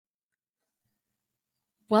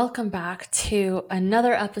Welcome back to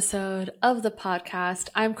another episode of the podcast.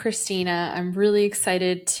 I'm Christina. I'm really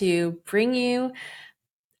excited to bring you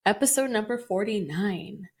episode number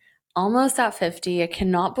 49. Almost at 50. I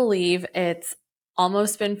cannot believe it's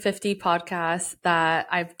almost been 50 podcasts that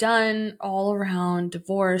I've done all around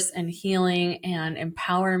divorce and healing and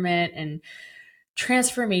empowerment and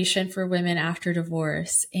transformation for women after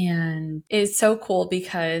divorce. And it's so cool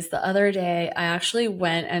because the other day I actually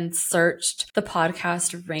went and searched the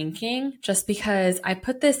podcast ranking just because I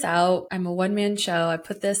put this out. I'm a one-man show. I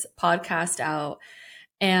put this podcast out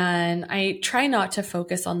and I try not to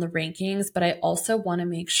focus on the rankings, but I also want to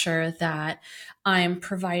make sure that I'm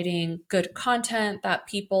providing good content, that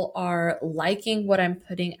people are liking what I'm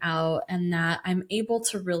putting out, and that I'm able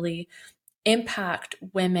to really impact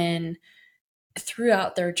women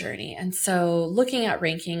throughout their journey. And so looking at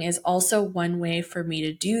ranking is also one way for me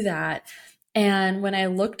to do that. And when I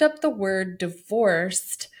looked up the word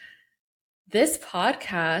divorced, this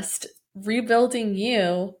podcast, Rebuilding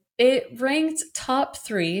You, it ranked top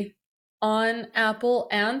 3 on Apple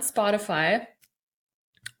and Spotify,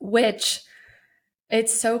 which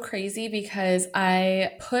it's so crazy because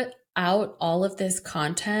I put out all of this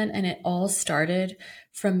content and it all started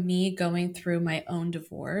from me going through my own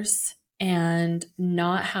divorce and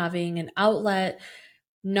not having an outlet,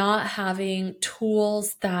 not having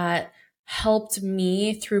tools that helped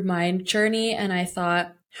me through my journey. And I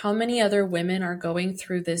thought, how many other women are going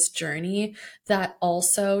through this journey that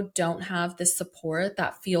also don't have the support,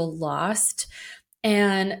 that feel lost?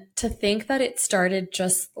 And to think that it started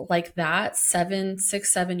just like that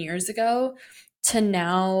 6, 7 years ago to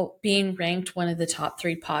now being ranked one of the top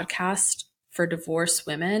 3 podcasts for divorced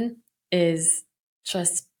women is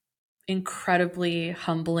just incredibly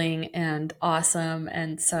humbling and awesome.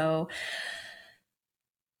 And so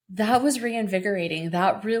that was reinvigorating.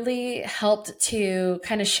 That really helped to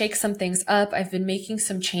kind of shake some things up. I've been making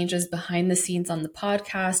some changes behind the scenes on the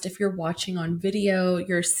podcast. If you're watching on video,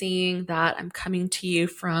 you're seeing that I'm coming to you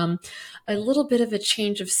from a little bit of a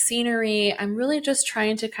change of scenery. I'm really just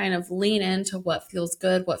trying to kind of lean into what feels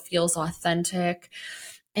good, what feels authentic,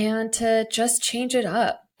 and to just change it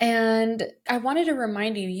up. And I wanted to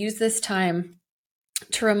remind you, use this time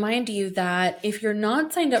to remind you that if you're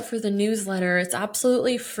not signed up for the newsletter, it's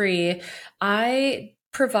absolutely free. I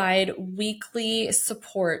provide weekly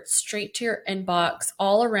support straight to your inbox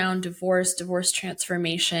all around divorce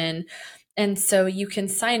transformation. And so you can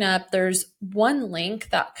sign up. There's one link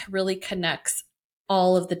that really connects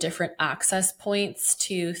all of the different access points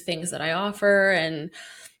to things that I offer and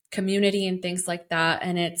community and things like that.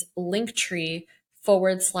 And it's Linktree/Her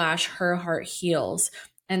Heart Heals.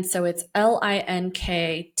 And so it's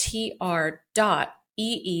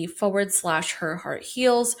linktr.ee/Her Heart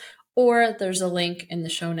Heals, or there's a link in the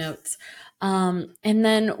show notes. And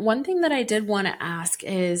then one thing that I did want to ask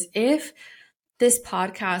is if this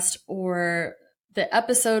podcast or the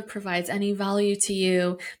episode provides any value to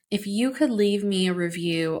you, if you could leave me a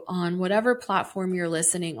review on whatever platform you're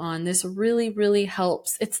listening on, this really, really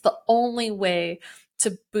helps. It's the only way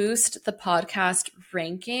to boost the podcast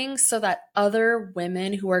ranking so that other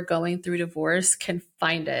women who are going through divorce can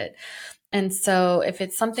find it. And so if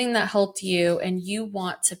it's something that helped you and you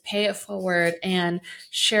want to pay it forward and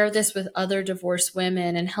share this with other divorced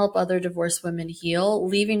women and help other divorced women heal,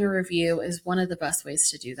 leaving a review is one of the best ways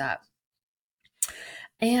to do that.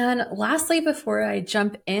 And lastly, before I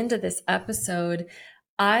jump into this episode,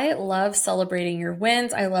 I love celebrating your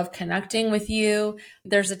wins. I love connecting with you.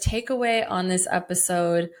 There's a takeaway on this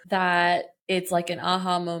episode that it's like an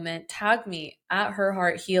aha moment. Tag me at Her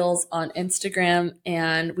Heart Heals on Instagram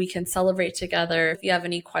and we can celebrate together. If you have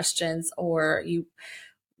any questions or you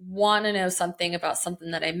want to know something about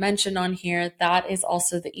something that I mentioned on here, that is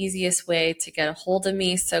also the easiest way to get a hold of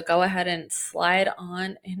me. So go ahead and slide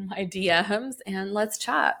on in my DMs and let's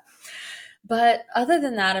chat. But other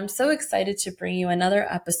than that, I'm so excited to bring you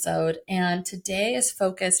another episode. And today is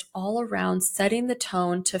focused all around setting the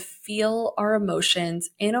tone to feel our emotions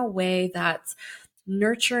in a way that's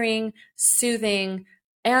nurturing, soothing,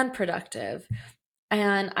 and productive.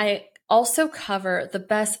 And I also cover the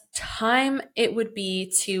best time it would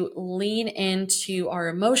be to lean into our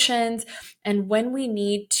emotions and when we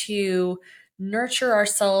need to nurture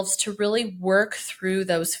ourselves to really work through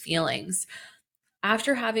those feelings.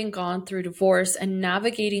 After having gone through divorce and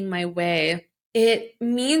navigating my way, it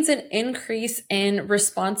means an increase in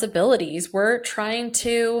responsibilities. We're trying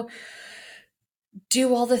to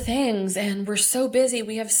do all the things and we're so busy.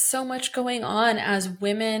 We have so much going on as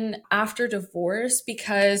women after divorce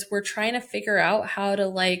because we're trying to figure out how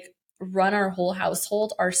to run our whole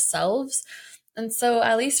household ourselves. And so,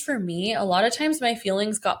 at least for me, a lot of times my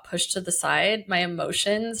feelings got pushed to the side. My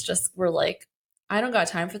emotions just were like, I don't got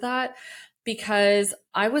time for that because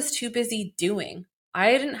I was too busy doing.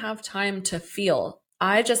 I didn't have time to feel.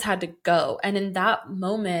 I just had to go. And in that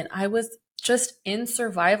moment, I was just in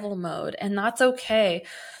survival mode, and that's okay.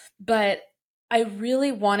 But I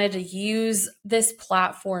really wanted to use this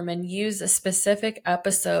platform and use a specific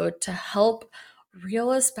episode to help reel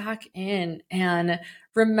us back in and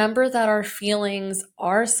remember that our feelings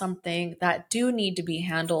are something that do need to be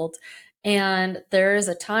handled. And there is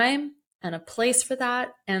a time and a place for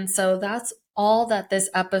that. And so that's all that this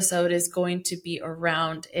episode is going to be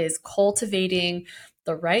around, is cultivating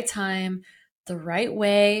the right time, the right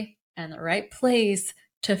way, and the right place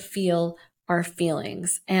to feel our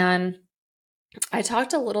feelings. And I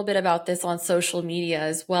talked a little bit about this on social media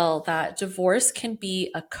as well, that divorce can be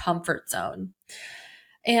a comfort zone.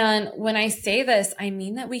 And when I say this, I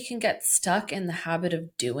mean that we can get stuck in the habit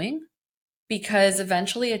of doing, because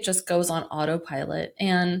eventually it just goes on autopilot.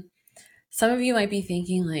 And some of you might be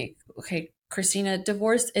thinking, like, okay, Christina,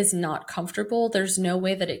 divorce is not comfortable. There's no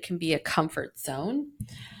way that it can be a comfort zone.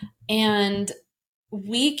 And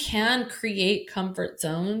we can create comfort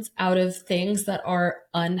zones out of things that are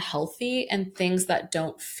unhealthy and things that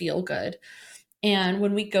don't feel good. And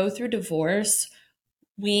when we go through divorce,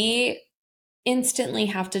 we instantly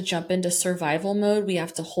have to jump into survival mode. We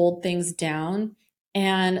have to hold things down.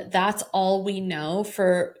 And that's all we know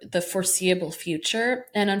for the foreseeable future.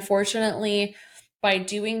 And unfortunately, by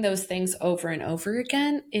doing those things over and over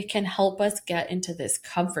again, it can help us get into this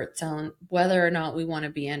comfort zone, whether or not we want to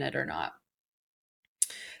be in it or not.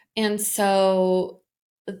 And so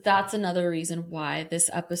that's another reason why this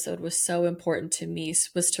episode was so important to me,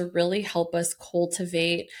 was to really help us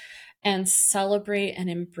cultivate and celebrate and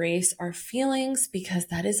embrace our feelings, because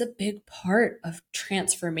that is a big part of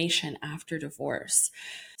transformation after divorce.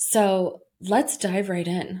 So let's dive right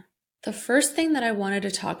in. The first thing that I wanted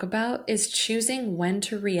to talk about is choosing when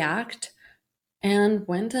to react and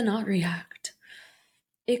when to not react.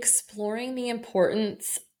 Exploring the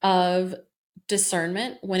importance of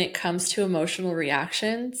discernment when it comes to emotional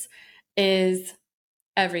reactions is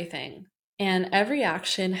everything. And every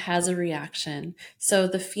action has a reaction. So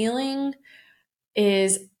the feeling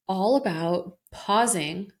is all about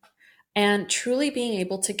pausing and truly being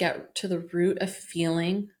able to get to the root of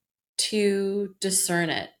feeling to discern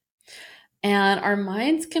it. And our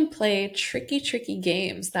minds can play tricky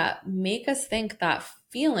games that make us think that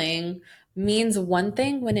feeling means one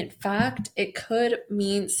thing when in fact it could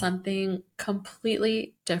mean something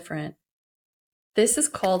completely different. This is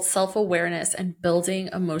called self-awareness and building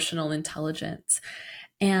emotional intelligence.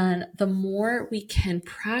 And the more we can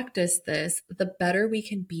practice this, the better we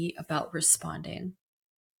can be about responding.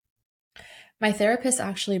 My therapist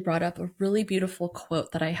actually brought up a really beautiful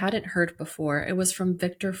quote that I hadn't heard before. It was from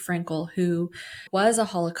Viktor Frankl, who was a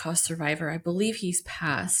Holocaust survivor. I believe he's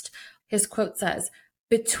passed. His quote says,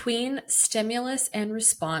 "Between stimulus and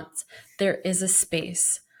response, there is a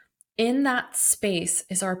space. In that space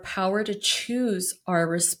is our power to choose our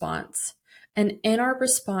response. And in our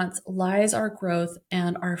response lies our growth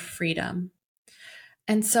and our freedom."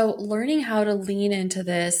 And so learning how to lean into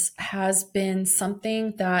this has been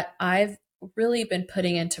something that I've really been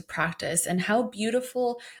putting into practice, and how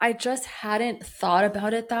beautiful. I just hadn't thought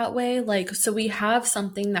about it that way. Like, so we have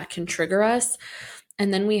something that can trigger us,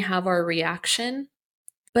 and then we have our reaction.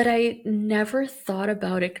 But I never thought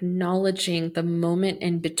about acknowledging the moment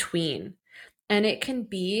in between. And it can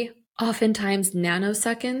be oftentimes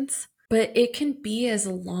nanoseconds, but it can be as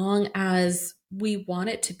long as we want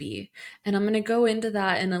it to be. And I'm going to go into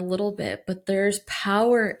that in a little bit, but there's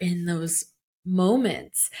power in those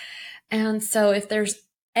moments. And so if there's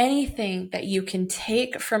anything that you can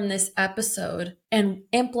take from this episode and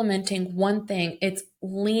implementing one thing, it's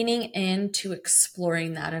leaning into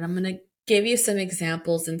exploring that. And I'm going to give you some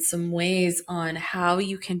examples and some ways on how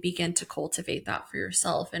you can begin to cultivate that for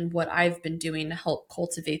yourself, and what I've been doing to help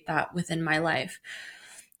cultivate that within my life.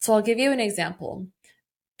 So I'll give you an example.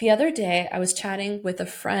 The other day, I was chatting with a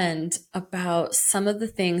friend about some of the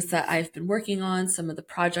things that I've been working on, some of the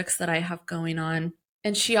projects that I have going on.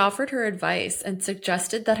 And she offered her advice and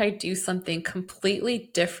suggested that I do something completely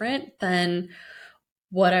different than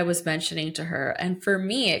what I was mentioning to her. And for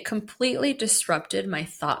me, it completely disrupted my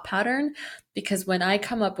thought pattern, because when I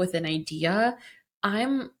come up with an idea,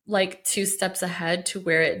 I'm like 2 steps ahead to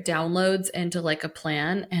where it downloads into like a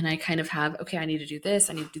plan. And I kind of have, okay, I need to do this.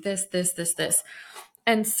 I need to do this.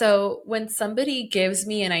 And so when somebody gives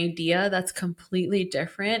me an idea that's completely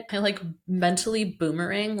different, I like mentally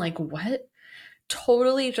boomerang, like, what?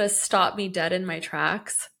 Totally just stopped me dead in my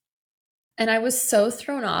tracks. And I was so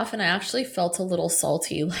thrown off, and I actually felt a little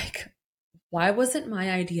salty, like, why wasn't my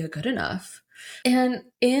idea good enough? And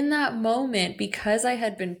in that moment, because I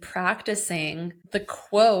had been practicing the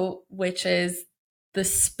quote, which is the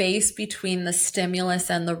space between the stimulus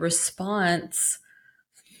and the response,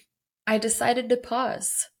 I decided to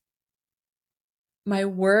pause. My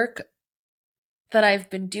work that I've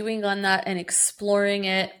been doing on that and exploring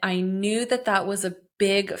it, I knew that that was a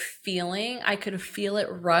big feeling. I could feel it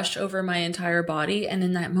rush over my entire body. And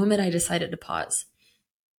in that moment, I decided to pause.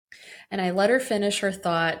 And I let her finish her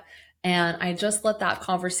thought, and I just let that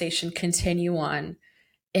conversation continue on.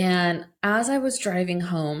 And as I was driving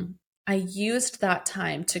home, I used that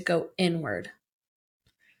time to go inward.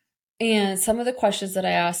 And some of the questions that I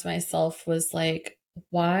asked myself was like,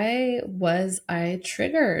 why was I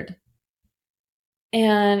triggered?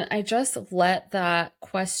 And I just let that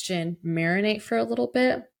question marinate for a little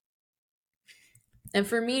bit. And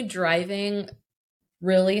for me, driving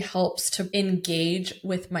really helps to engage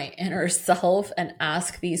with my inner self and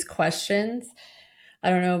ask these questions. I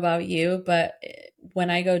don't know about you, but when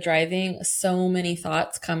I go driving, so many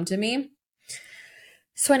thoughts come to me.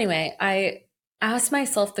 So anyway, I asked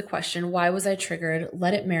myself the question, why was I triggered?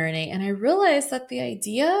 Let it marinate. And I realized that the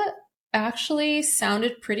idea actually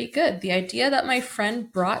sounded pretty good. The idea that my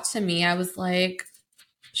friend brought to me, I was like,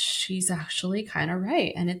 she's actually kind of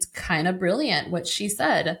right. And it's kind of brilliant what she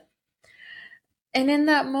said. And in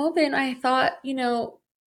that moment, I thought,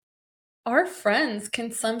 our friends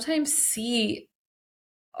can sometimes see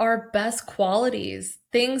our best qualities,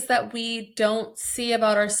 things that we don't see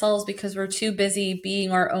about ourselves because we're too busy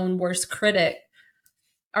being our own worst critic.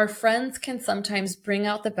 Our friends can sometimes bring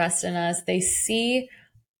out the best in us. They see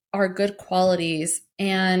our good qualities,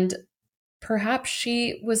 and perhaps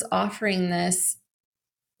she was offering this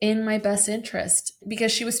in my best interest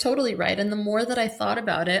because she was totally right. And the more that I thought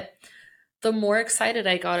about it, the more excited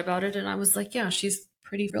I got about it. And I was like, yeah, she's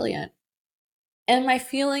pretty brilliant. And my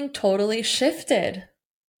feeling totally shifted.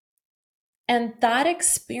 And that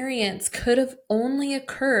experience could have only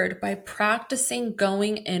occurred by practicing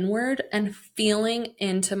going inward and feeling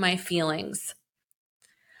into my feelings.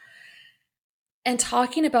 And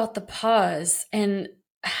talking about the pause and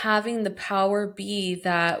having the power be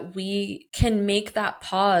that we can make that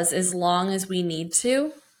pause as long as we need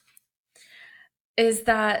to, is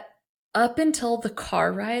that up until the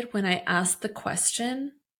car ride, when I asked the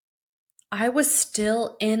question, I was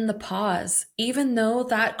still in the pause, even though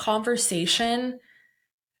that conversation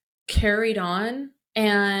carried on.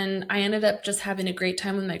 And I ended up just having a great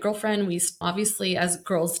time with my girlfriend. We obviously, as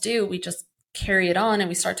girls do, we just carry it on and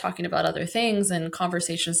we start talking about other things, and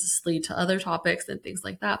conversations just lead to other topics and things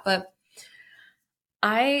like that. But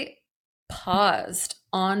I paused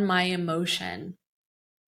on my emotion.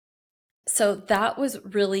 So that was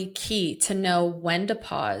really key, to know when to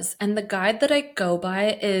pause. And the guide that I go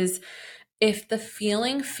by is, if the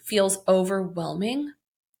feeling feels overwhelming,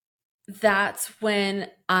 that's when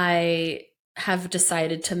I have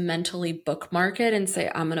decided to mentally bookmark it and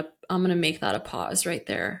say, I'm going to make that a pause right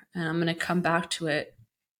there. And I'm going to come back to it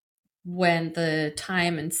when the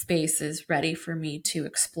time and space is ready for me to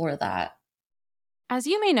explore that. As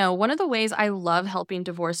you may know, one of the ways I love helping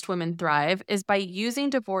divorced women thrive is by using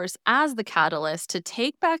divorce as the catalyst to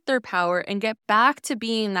take back their power and get back to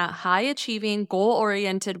being that high-achieving,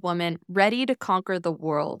 goal-oriented woman ready to conquer the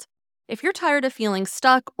world. If you're tired of feeling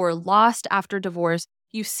stuck or lost after divorce,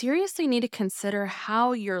 you seriously need to consider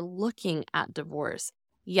how you're looking at divorce.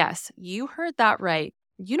 Yes, you heard that right.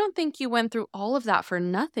 You don't think you went through all of that for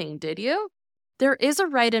nothing, did you? There is a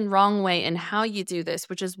right and wrong way in how you do this,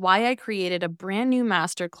 which is why I created a brand new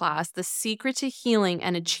masterclass, The Secret to Healing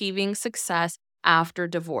and Achieving Success After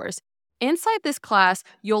Divorce. Inside this class,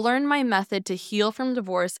 you'll learn my method to heal from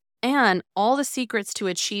divorce and all the secrets to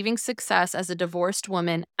achieving success as a divorced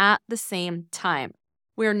woman at the same time.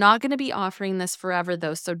 We're not going to be offering this forever,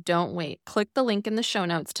 though, so don't wait. Click the link in the show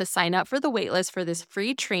notes to sign up for the waitlist for this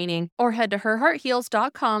free training, or head to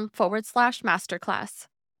herheartheals.com/masterclass.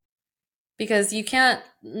 Because you can't,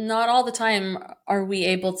 not all the time are we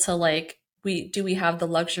able to we have the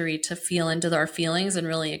luxury to feel into our feelings and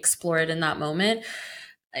really explore it in that moment.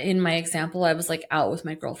 In my example, I was like out with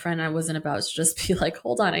my girlfriend. I wasn't about to just be like,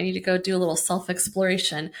 hold on, I need to go do a little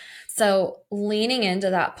self-exploration. So leaning into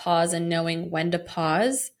that pause and knowing when to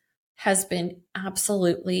pause has been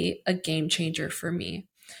absolutely a game changer for me.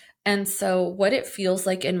 And so what it feels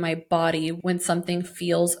like in my body when something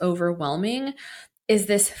feels overwhelming is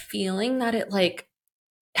this feeling that I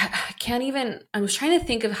was trying to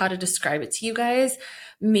think of how to describe it to you guys.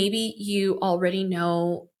 Maybe you already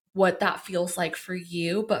know what that feels like for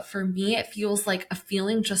you, but for me, it feels like a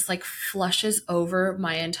feeling just like flushes over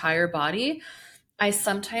my entire body. I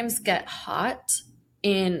sometimes get hot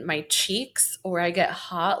in my cheeks, or I get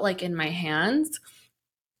hot like in my hands.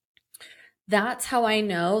 That's how I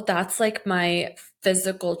know. That's like my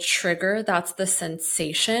physical trigger. That's the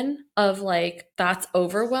sensation of like, that's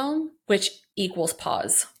overwhelm, which equals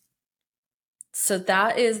pause. So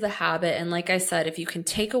that is the habit. And like I said, if you can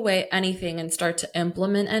take away anything and start to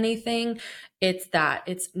implement anything, it's that.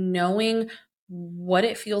 It's knowing what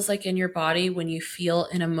it feels like in your body when you feel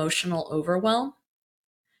an emotional overwhelm,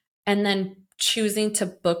 and then choosing to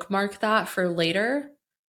bookmark that for later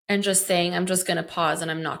and just saying, I'm just going to pause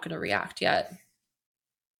and I'm not going to react yet.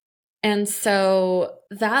 And so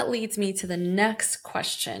that leads me to the next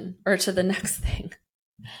question, or to the next thing.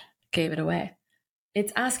 Gave it away.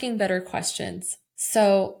 It's asking better questions.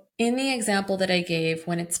 So in the example that I gave,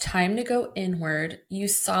 when it's time to go inward, you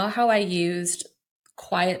saw how I used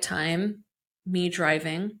quiet time, me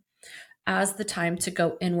driving, as the time to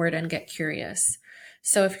go inward and get curious.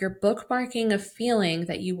 So if you're bookmarking a feeling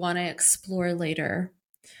that you want to explore later,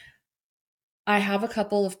 I have a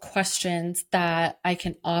couple of questions that I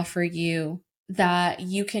can offer you that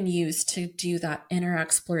you can use to do that inner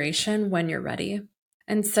exploration when you're ready.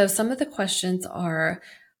 And so some of the questions are,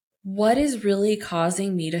 what is really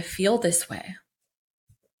causing me to feel this way?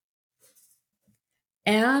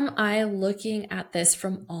 Am I looking at this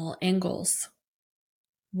from all angles?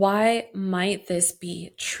 Why might this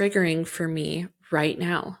be triggering for me right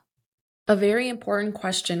now? A very important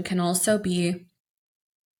question can also be,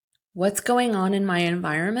 what's going on in my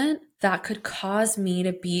environment that could cause me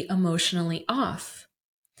to be emotionally off?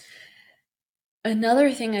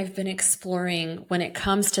 Another thing I've been exploring when it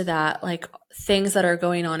comes to that, like things that are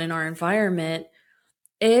going on in our environment,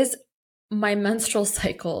 is my menstrual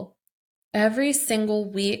cycle. Every single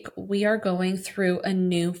week, we are going through a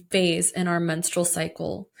new phase in our menstrual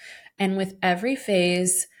cycle. And with every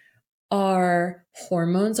phase, our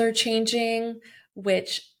hormones are changing,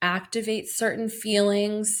 which activates certain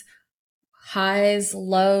feelings, highs,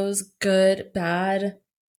 lows, good, bad.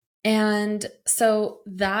 And so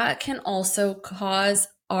that can also cause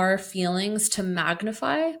our feelings to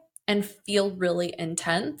magnify and feel really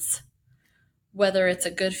intense, whether it's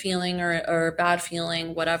a good feeling or a bad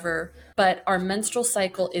feeling, whatever. But our menstrual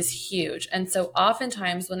cycle is huge. And so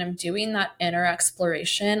oftentimes when I'm doing that inner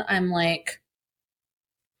exploration, I'm like,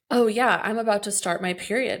 oh yeah, I'm about to start my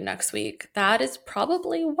period next week. That is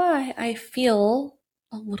probably why I feel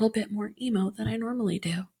a little bit more emo than I normally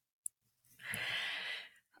do.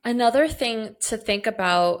 Another thing to think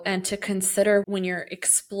about and to consider when you're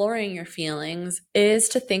exploring your feelings is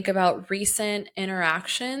to think about recent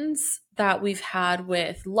interactions that we've had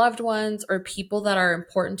with loved ones or people that are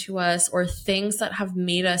important to us, or things that have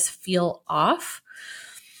made us feel off.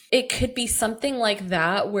 It could be something like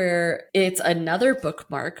that, where it's another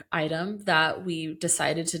bookmark item that we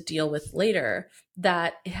decided to deal with later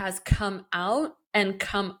that has come out and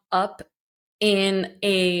come up in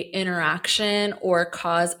a interaction or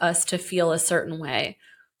cause us to feel a certain way.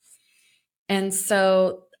 And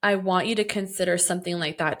so I want you to consider something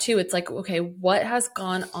like that too. It's like, okay, what has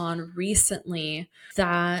gone on recently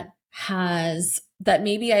that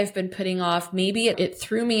maybe I've been putting off, maybe it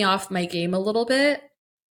threw me off my game a little bit.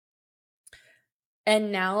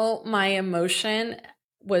 And now my emotion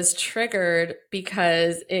was triggered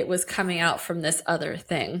because it was coming out from this other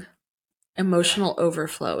thing. Emotional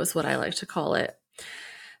overflow is what I like to call it.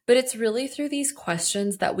 But it's really through these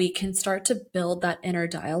questions that we can start to build that inner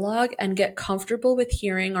dialogue and get comfortable with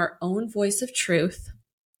hearing our own voice of truth.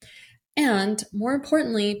 And more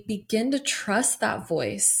importantly, begin to trust that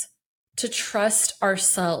voice, to trust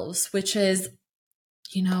ourselves, which is,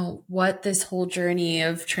 what this whole journey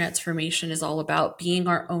of transformation is all about, being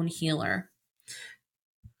our own healer.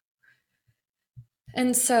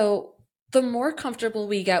 And so the more comfortable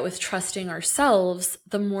we get with trusting ourselves,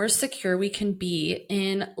 the more secure we can be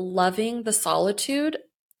in loving the solitude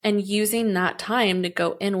and using that time to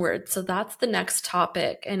go inward. So that's the next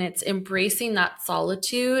topic. And it's embracing that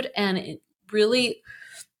solitude and really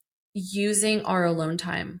using our alone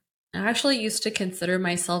time. I actually used to consider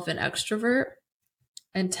myself an extrovert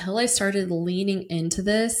until I started leaning into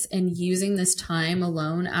this and using this time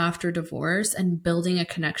alone after divorce and building a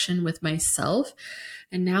connection with myself.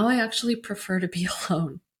 And now I actually prefer to be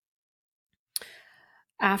alone.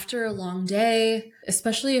 After a long day,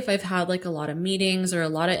 especially if I've had like a lot of meetings or a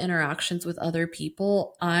lot of interactions with other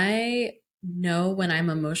people, I know when I'm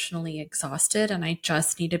emotionally exhausted and I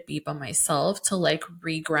just need to be by myself to like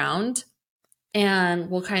reground. And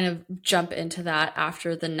we'll kind of jump into that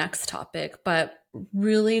after the next topic. But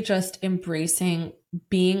really just embracing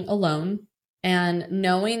being alone and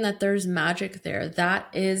knowing that there's magic there. That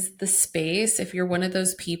is the space. If you're one of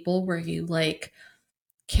those people where you like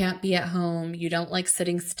can't be at home, you don't like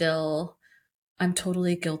sitting still, I'm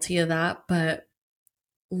totally guilty of that, but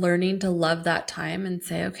learning to love that time and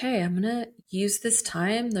say, okay, I'm going to use this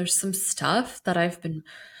time. There's some stuff that I've been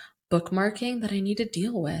bookmarking that I need to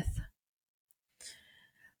deal with.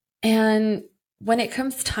 And when it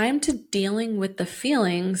comes time to dealing with the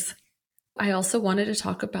feelings, I also wanted to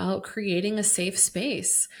talk about creating a safe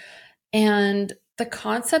space. And the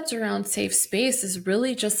concept around safe space is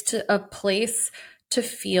really just a place to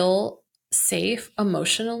feel safe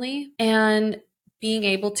emotionally and being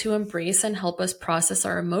able to embrace and help us process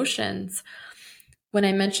our emotions. When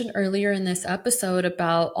I mentioned earlier in this episode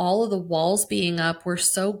about all of the walls being up, we're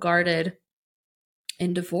so guarded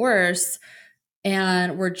in divorce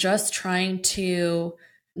and we're just trying to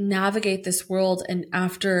navigate this world. And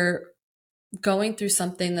after going through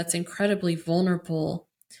something that's incredibly vulnerable,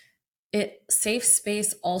 safe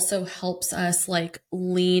space also helps us like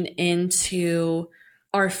lean into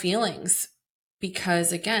our feelings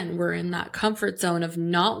because again, we're in that comfort zone of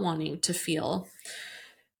not wanting to feel.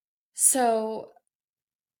 So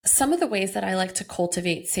some of the ways that I like to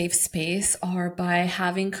cultivate safe space are by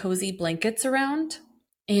having cozy blankets around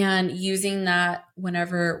and using that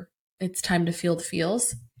whenever it's time to feel the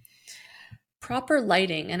feels. Proper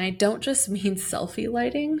lighting, and I don't just mean selfie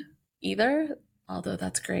lighting either, although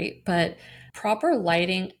that's great, but proper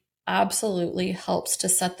lighting absolutely helps to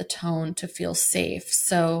set the tone to feel safe.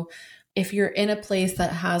 So if you're in a place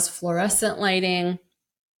that has fluorescent lighting,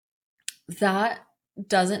 that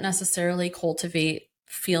doesn't necessarily cultivate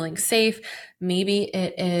feeling safe. Maybe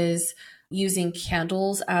it is using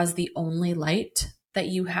candles as the only light that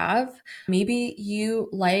you have. Maybe you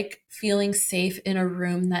like feeling safe in a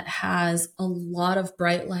room that has a lot of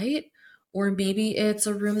bright light, or maybe it's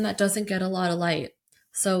a room that doesn't get a lot of light.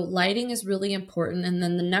 So lighting is really important. And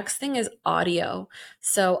then the next thing is audio.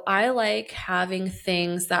 So I like having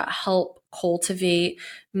things that help cultivate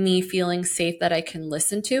me feeling safe that I can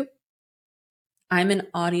listen to. I'm an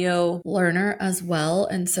audio learner as well.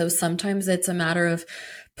 And so sometimes it's a matter of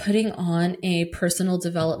putting on a personal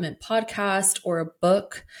development podcast or a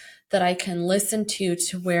book that I can listen to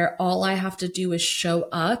where all I have to do is show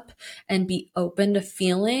up and be open to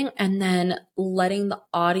feeling and then letting the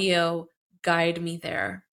audio guide me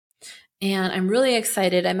there. And I'm really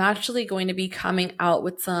excited. I'm actually going to be coming out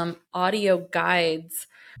with some audio guides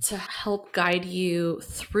to help guide you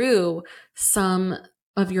through some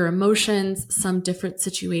of your emotions, some different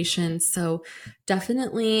situations. So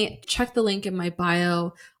definitely check the link in my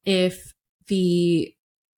bio if the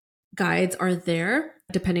guides are there,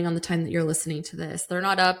 depending on the time that you're listening to this. They're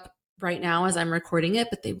not up right now as I'm recording it,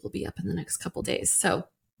 but they will be up in the next couple days. So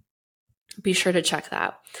be sure to check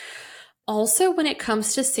that. Also, when it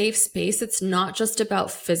comes to safe space, it's not just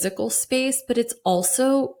about physical space, but it's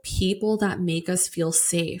also people that make us feel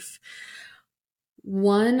safe.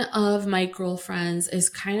 One of my girlfriends is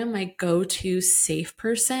kind of my go-to safe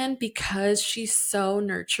person because she's so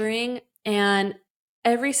nurturing. And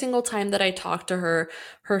every single time that I talk to her,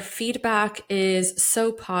 her feedback is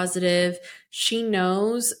so positive. She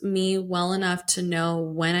knows me well enough to know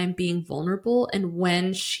when I'm being vulnerable and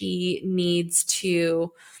when she needs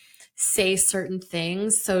to say certain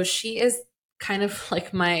things. So she is kind of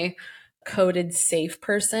like my coded safe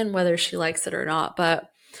person, whether she likes it or not. But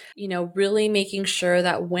really making sure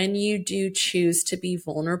that when you do choose to be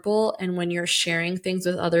vulnerable and when you're sharing things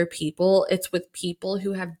with other people, it's with people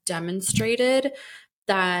who have demonstrated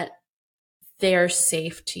that they're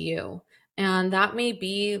safe to you. And that may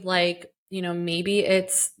be like, maybe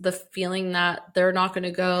it's the feeling that they're not going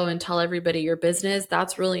to go and tell everybody your business.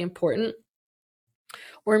 That's really important.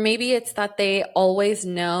 Or maybe it's that they always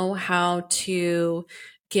know how to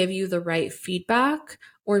give you the right feedback.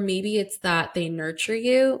 Or maybe it's that they nurture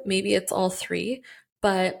you. Maybe it's all three.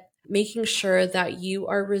 But making sure that you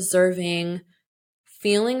are reserving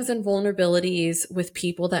feelings and vulnerabilities with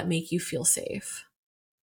people that make you feel safe.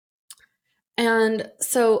 And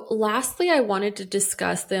so lastly, I wanted to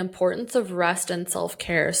discuss the importance of rest and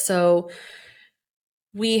self-care. So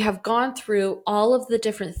we have gone through all of the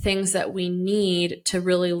different things that we need to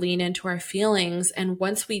really lean into our feelings. And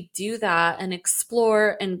once we do that and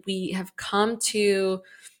explore and we have come to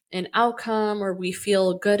an outcome or we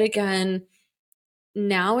feel good again,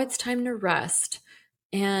 now it's time to rest.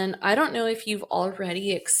 And I don't know if you've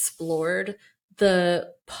already explored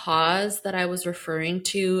the pause that I was referring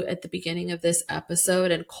to at the beginning of this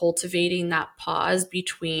episode and cultivating that pause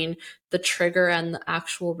between the trigger and the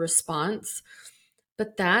actual response.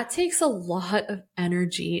 but that takes a lot of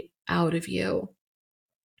energy out of you,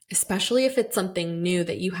 especially if it's something new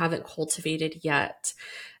that you haven't cultivated yet.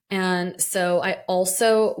 And so I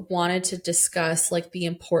also wanted to discuss like the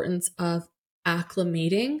importance of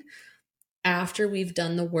acclimating after we've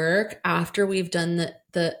done the work, after we've done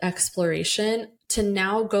the exploration, to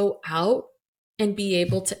now go out and be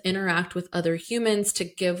able to interact with other humans, to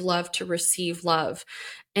give love, to receive love.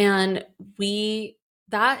 And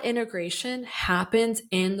that integration happens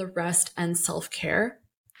in the rest and self-care.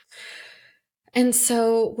 And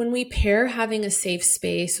so when we pair having a safe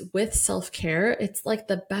space with self-care, it's like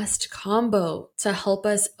the best combo to help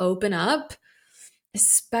us open up,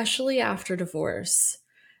 especially after divorce.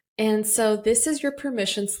 And so this is your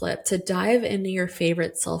permission slip to dive into your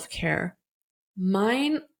favorite self-care.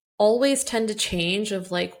 Mine always tend to change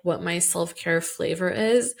of like what my self-care flavor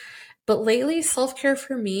is. But lately, self-care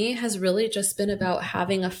for me has really just been about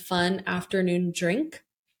having a fun afternoon drink.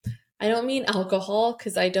 I don't mean alcohol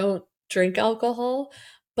because I don't drink alcohol,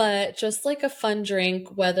 but just like a fun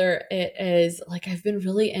drink, whether it is like I've been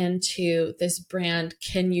really into this brand,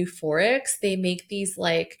 Kin Euphorics. They make these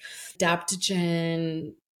like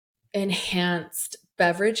adaptogen enhanced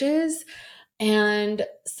beverages. And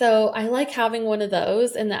so I like having one of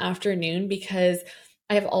those in the afternoon because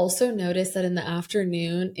I've also noticed that in the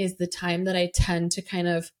afternoon is the time that I tend to kind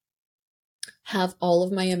of have all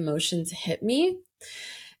of my emotions hit me.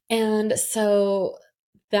 And so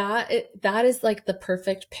that is like the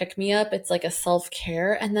perfect pick me up. It's like a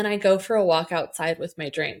self-care. And then I go for a walk outside with my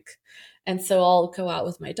drink. And so I'll go out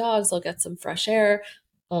with my dogs, I'll get some fresh air,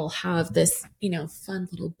 I'll have this, fun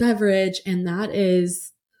little beverage. And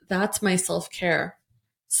that's my self-care.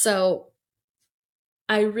 So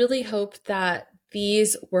I really hope that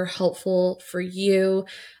these were helpful for you.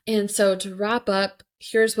 And so to wrap up,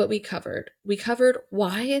 here's what we covered. We covered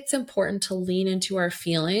why it's important to lean into our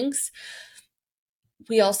feelings.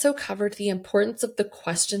 We also covered the importance of the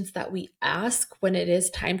questions that we ask when it is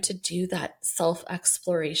time to do that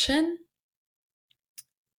self-exploration.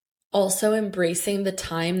 Also embracing the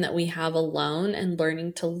time that we have alone and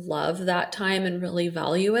learning to love that time and really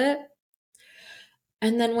value it.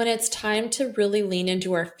 And then when it's time to really lean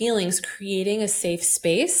into our feelings, creating a safe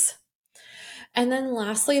space. And then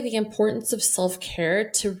lastly, the importance of self-care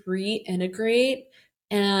to reintegrate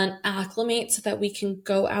and acclimate so that we can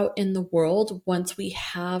go out in the world once we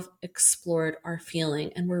have explored our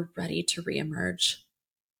feeling and we're ready to reemerge.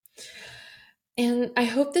 And I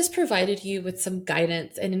hope this provided you with some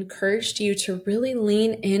guidance and encouraged you to really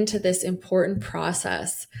lean into this important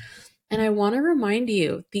process. And I want to remind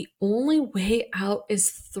you, the only way out is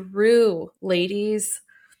through, ladies.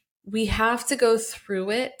 We have to go through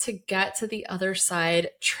it to get to the other side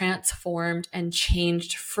transformed and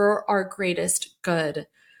changed for our greatest good,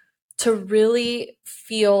 to really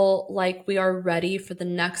feel like we are ready for the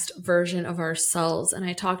next version of ourselves. And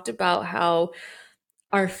I talked about how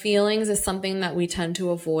our feelings is something that we tend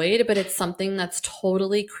to avoid, but it's something that's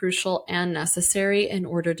totally crucial and necessary in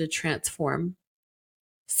order to transform.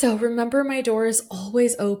 So remember, my door is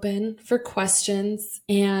always open for questions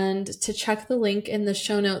and to check the link in the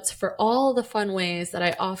show notes for all the fun ways that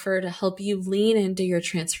I offer to help you lean into your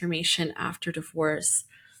transformation after divorce.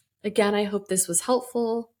 Again, I hope this was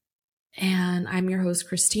helpful. And I'm your host,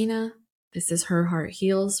 Christina. This is Her Heart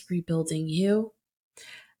Heals, Rebuilding You.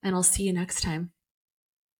 And I'll see you next time.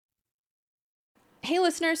 Hey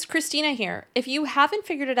listeners, Christina here. If you haven't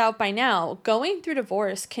figured it out by now, going through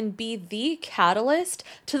divorce can be the catalyst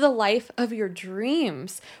to the life of your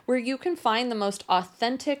dreams, where you can find the most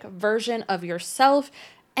authentic version of yourself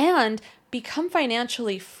and become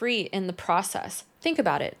financially free in the process. Think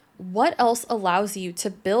about it. What else allows you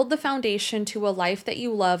to build the foundation to a life that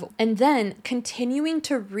you love and then continuing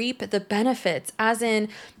to reap the benefits, as in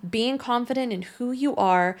being confident in who you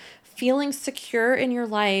are, feeling secure in your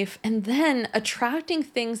life, and then attracting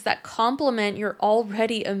things that complement your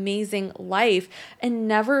already amazing life and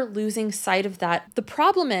never losing sight of that? The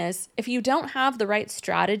problem is, if you don't have the right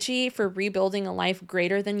strategy for rebuilding a life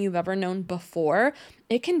greater than you've ever known before,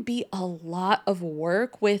 it can be a lot of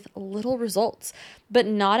work with little results, but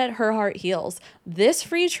not at Her Heart Heals. This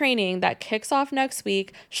free training that kicks off next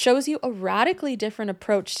week shows you a radically different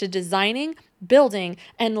approach to designing, building,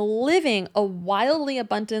 and living a wildly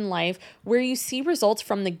abundant life where you see results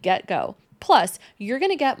from the get-go. Plus, you're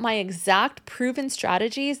going to get my exact proven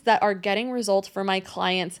strategies that are getting results for my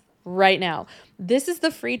clients right now. This is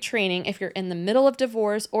the free training if you're in the middle of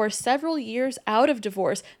divorce or several years out of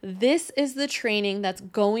divorce. This is the training that's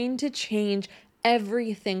going to change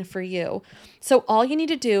everything for you. So all you need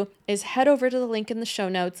to do is head over to the link in the show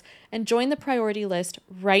notes and join the priority list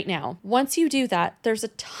right now. Once you do that, there's a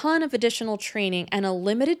ton of additional training and a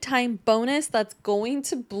limited time bonus that's going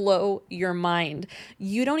to blow your mind.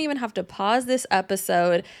 You don't even have to pause this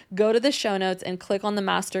episode, go to the show notes and click on the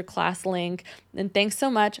masterclass link. And thanks so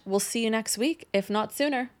much. We'll see you next week, if not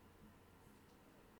sooner.